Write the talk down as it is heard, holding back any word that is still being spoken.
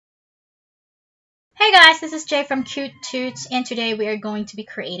Hey guys, this is Jay from Cute Toots, and today we are going to be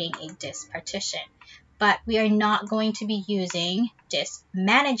creating a disk partition. But we are not going to be using disk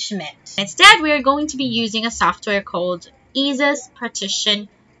management. Instead, we are going to be using a software called EaseUS Partition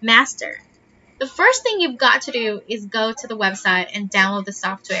Master. The first thing you've got to do is go to the website and download the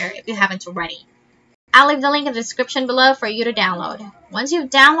software if you haven't already. I'll leave the link in the description below for you to download. Once you've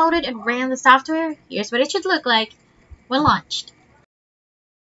downloaded and ran the software, here's what it should look like when launched.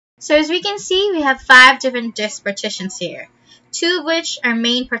 So as we can see, we have 5 different disk partitions here, 2 of which are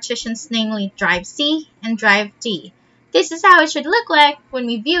main partitions, namely drive C and drive D. This is how it should look like when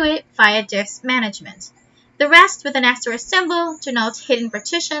we view it via disk management. The rest with an asterisk symbol denotes hidden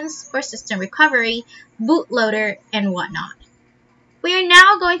partitions for system recovery, bootloader, and whatnot. We are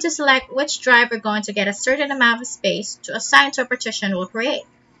now going to select which drive we're going to get a certain amount of space to assign to a partition we'll create.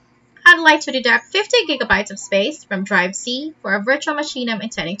 I'd like to deduct 50 gigabytes of space from drive C for a virtual machine I'm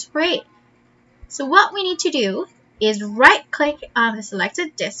intending to create. So what we need to do is right-click on the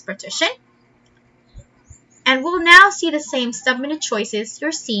selected disk partition, and we'll now see the same submitted choices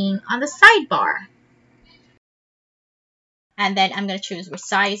you're seeing on the sidebar. And then I'm going to choose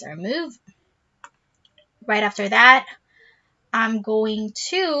resize or move. Right after that, I'm going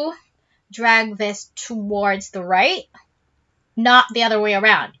to drag this towards the right. Not the other way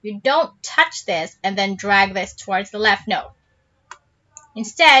around. You don't touch this and then drag this towards the left. No.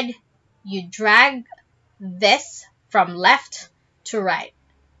 Instead, you drag this from left to right.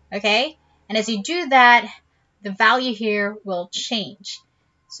 Okay? And as you do that, the value here will change.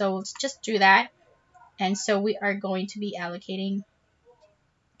 So let's just do that. And so we are going to be allocating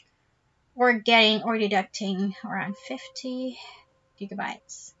or getting or deducting around 50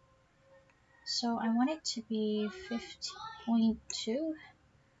 gigabytes. So I want it to be 50.2.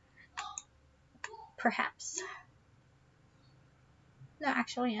 Perhaps. No,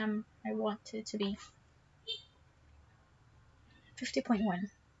 actually, I want it to be 50.1.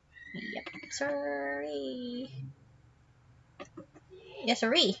 Yep, sorry. Yes,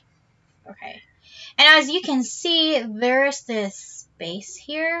 sorry. Okay. And as you can see, there's this space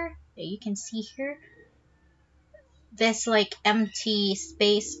here that you can see here. This like empty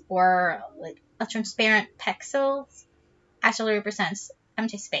space or like a transparent pixel actually represents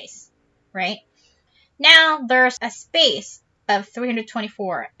empty space, right? Now there's a space of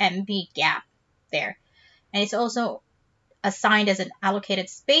 324 MB gap there, and it's also assigned as an allocated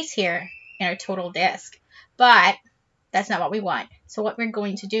space here in our total disk, but that's not what we want. So what we're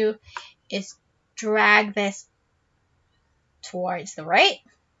going to do is drag this towards the right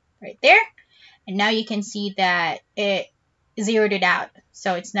there, and now you can see that it zeroed it out,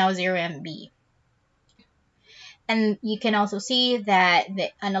 so it's now 0 MB. And you can also see that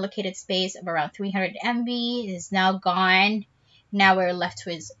the unallocated space of around 300 MB is now gone. Now we're left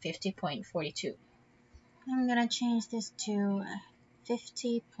with 50.42. I'm gonna change this to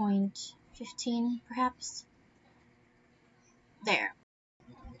 50.15 perhaps. There.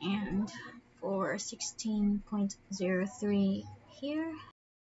 And for 16.03 here.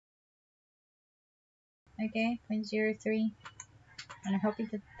 Okay, 0.03. And I'm hoping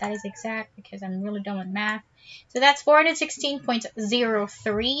that that is exact because I'm really done with math. So that's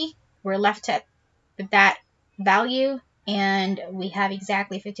 416.03. We're left with that value, and we have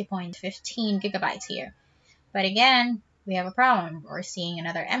exactly 50.15 gigabytes here. But again, we have a problem. We're seeing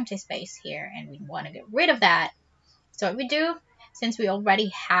another empty space here, and we want to get rid of that. So what we do, since we already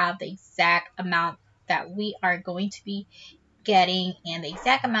have the exact amount that we are going to be getting and the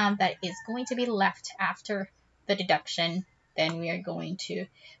exact amount that is going to be left after the deduction, then we are going to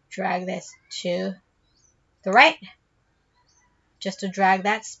drag this to the right, just to drag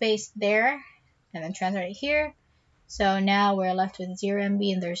that space there, and then transfer it here. So now we're left with 0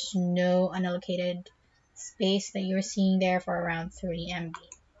 MB, and there's no unallocated space that you're seeing there for around 30 MB,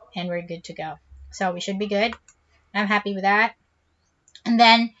 and we're good to go. So we should be good. I'm happy with that. And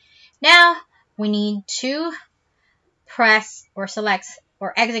then now we need to press or select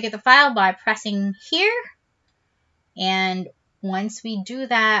or execute the file by pressing here. And once we do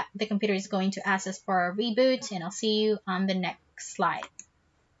that, the computer is going to ask us for a reboot, and I'll see you on the next slide.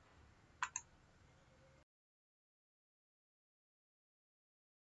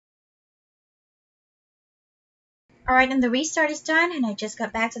 Alright, and the restart is done, and I just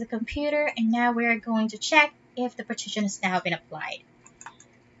got back to the computer, and now we're going to check if the partition has now been applied.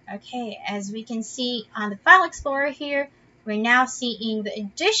 Okay, as we can see on the File Explorer here, we're now seeing the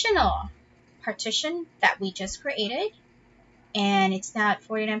additional partition that we just created, and it's now at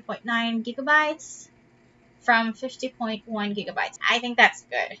 49.9 gigabytes from 50.1 gigabytes. I think that's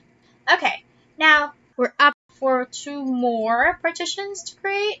good. Okay, now we're up for 2 more partitions to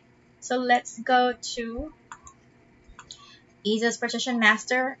create. So let's go to EaseUS Partition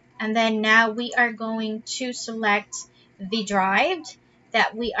Master, and then now we are going to select the drive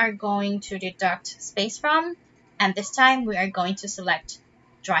that we are going to deduct space from, and this time we are going to select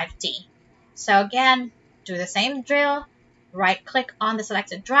drive D. So again, do the same drill, right click on the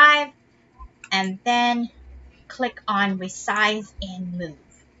selected drive, and then click on resize and move.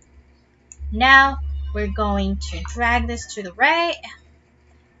 Now we're going to drag this to the right,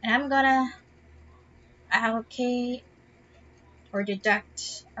 and I'm gonna allocate or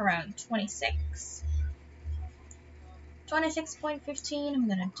deduct around 26.15. I'm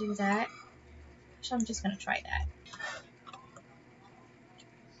gonna do that. So I'm just gonna try that.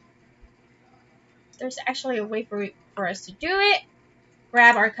 There's actually a way for us to do it.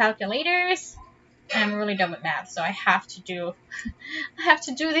 Grab our calculators. And I'm really dumb with math, so I have to do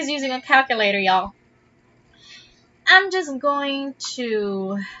this using a calculator, y'all. I'm just going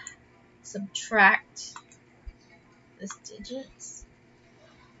to subtract these digits.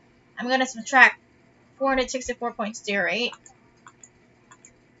 I'm gonna subtract 464.08.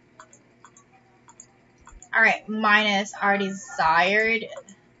 Alright, minus our desired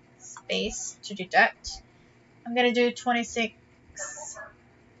space to deduct. I'm gonna do 26.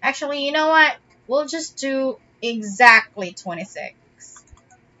 Actually, you know what? We'll just do exactly 26.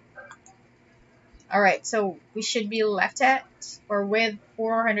 Alright, so we should be left at or with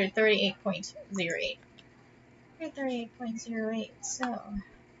 438.08. 438.08, so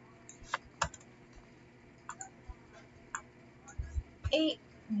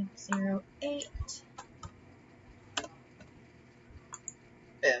 8.08.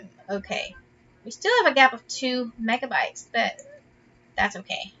 Boom. Okay. We still have a gap of 2 megabytes, but that's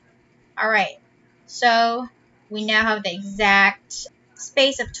okay. Alright, so we now have the exact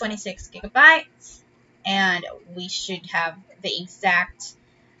space of 26 gigabytes, and we should have the exact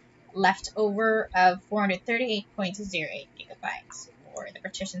leftover of 438.08 gigabytes, or the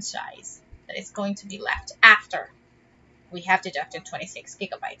partition size that is going to be left after we have deducted 26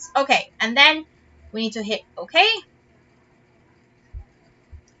 gigabytes. Okay, and then we need to hit OK.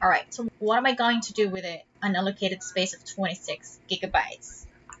 Alright, so what am I going to do with an unallocated space of 26 gigabytes?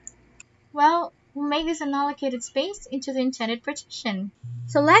 Well, we'll make this unallocated space into the intended partition.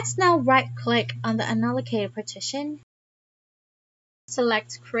 So let's now right-click on the unallocated partition,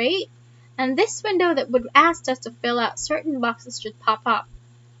 select Create, and this window that would ask us to fill out certain boxes should pop up.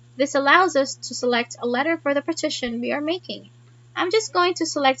 This allows us to select a letter for the partition we are making. I'm just going to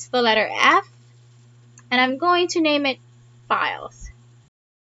select the letter F, and I'm going to name it Files.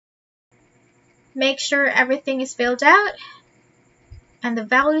 Make sure everything is filled out, and the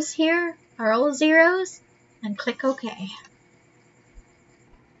values here are all zeros, and click OK.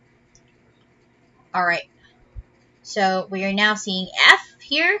 Alright, so we are now seeing F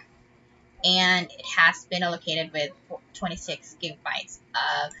here, and it has been allocated with 26 gigabytes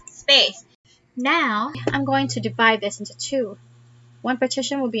of space. Now, I'm going to divide this into two. One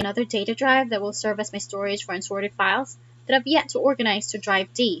partition will be another data drive that will serve as my storage for unsorted files that I've yet to organize to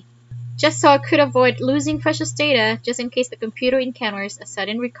drive D, just so I could avoid losing precious data just in case the computer encounters a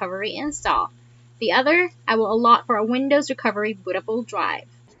sudden recovery install. The other, I will allot for a Windows recovery bootable drive.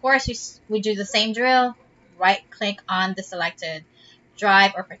 Of course, we do the same drill. Right-click on the selected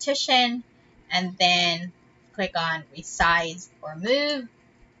drive or partition, and then click on Resize or Move.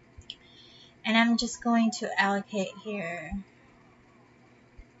 And I'm just going to allocate here.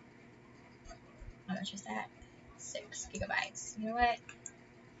 How much is that? 6 gigabytes. You know what?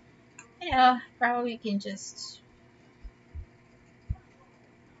 Probably can just...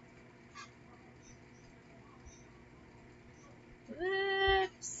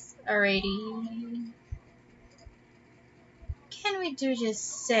 Whoops. Alrighty. Can we do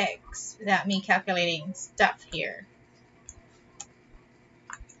just 6 without me calculating stuff here?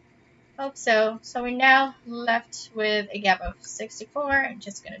 Hope so. So we're now left with a gap of 64. I'm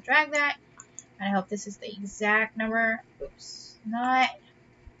just going to drag that. And I hope this is the exact number. Oops, not.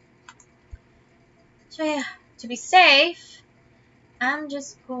 So yeah, to be safe, I'm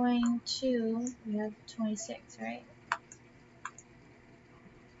just going to, we have 26, right?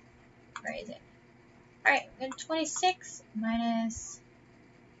 Where is it? Alright, we have 26 minus,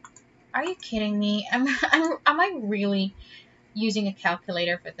 are you kidding me? Am I really using a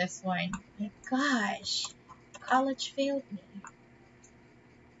calculator for this one? My gosh, college failed me.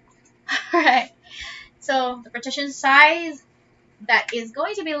 Alright, so the partition size that is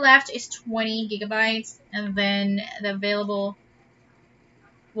going to be left is 20 gigabytes, and then the available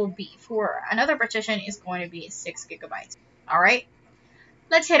will be for another partition is going to be 6 gigabytes. Alright,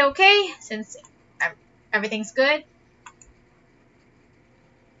 let's hit OK since everything's good.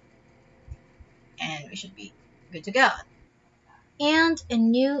 we should be good to go. And a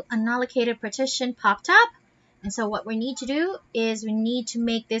new unallocated partition popped up. And so what we need to do is we need to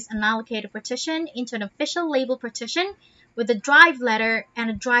make this unallocated partition into an official label partition with a drive letter and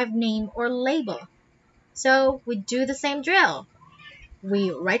a drive name or label. So we do the same drill.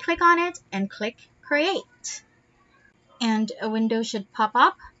 We right click on it and click create. And a window should pop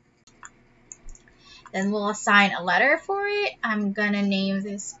up. Then we'll assign a letter for it. I'm gonna name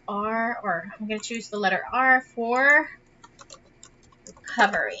this R, or I'm gonna choose the letter R for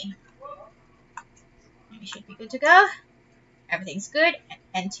recovery. We should be good to go. Everything's good.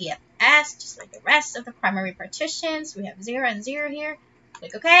 And NTFS, just like the rest of the primary partitions. We have 0 and 0 here.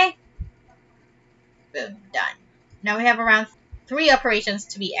 Click OK. Boom, done. Now we have around 3 operations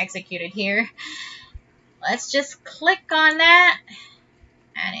to be executed here. Let's just click on that,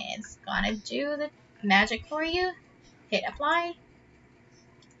 and it's gonna do the magic for you. Hit apply.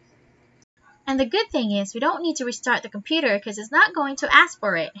 And the good thing is we don't need to restart the computer because it's not going to ask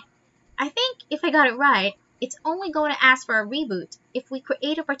for it. I think if I got it right, it's only going to ask for a reboot if we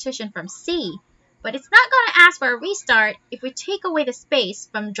create a partition from C, but it's not going to ask for a restart if we take away the space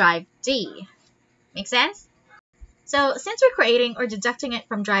from drive D. Make sense? So since we're creating or deducting it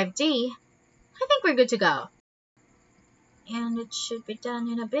from drive D, I think we're good to go. And it should be done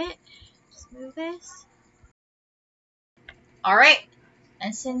in a bit. Just move this. Alright,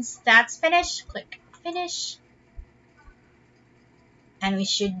 and since that's finished, click finish. And we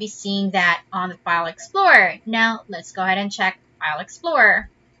should be seeing that on the File Explorer. Now, let's go ahead and check File Explorer.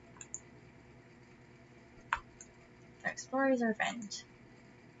 File Explorer is our friend.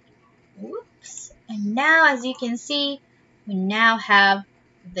 Whoops. And now, as you can see, we now have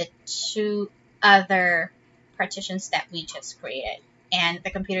the 2 other partitions that we just created. And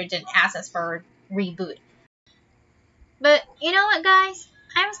the computer didn't ask us for a reboot. But you know what, guys?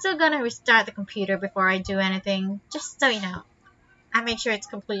 I'm still going to restart the computer before I do anything, just so you know. I make sure it's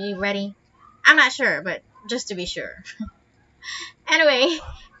completely ready. I'm not sure, but just to be sure. Anyway,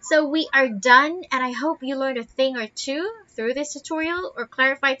 so we are done, and I hope you learned a thing or two through this tutorial or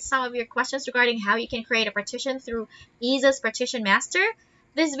clarified some of your questions regarding how you can create a partition through EaseUS Partition Master.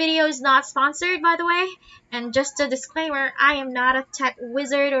 This video is not sponsored, by the way, and just a disclaimer, I am not a tech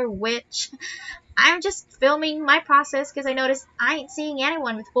wizard or witch. I'm just filming my process because I noticed I ain't seeing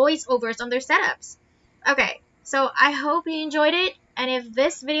anyone with voiceovers on their setups. Okay, so I hope you enjoyed it, and if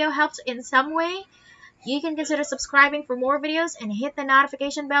this video helped in some way, you can consider subscribing for more videos and hit the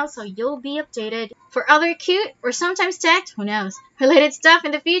notification bell so you'll be updated for other cute, or sometimes tech, who knows, related stuff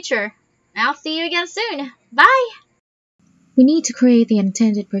in the future. I'll see you again soon. Bye! We need to create the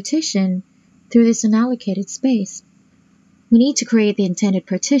intended partition through this unallocated space. We need to create the intended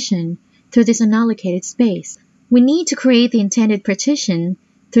partition through this unallocated space. We need to create the intended partition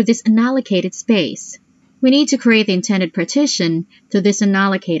through this unallocated space. We need to create the intended partition through this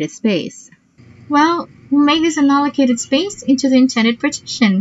unallocated space. Well, we'll make this unallocated space into the intended partition.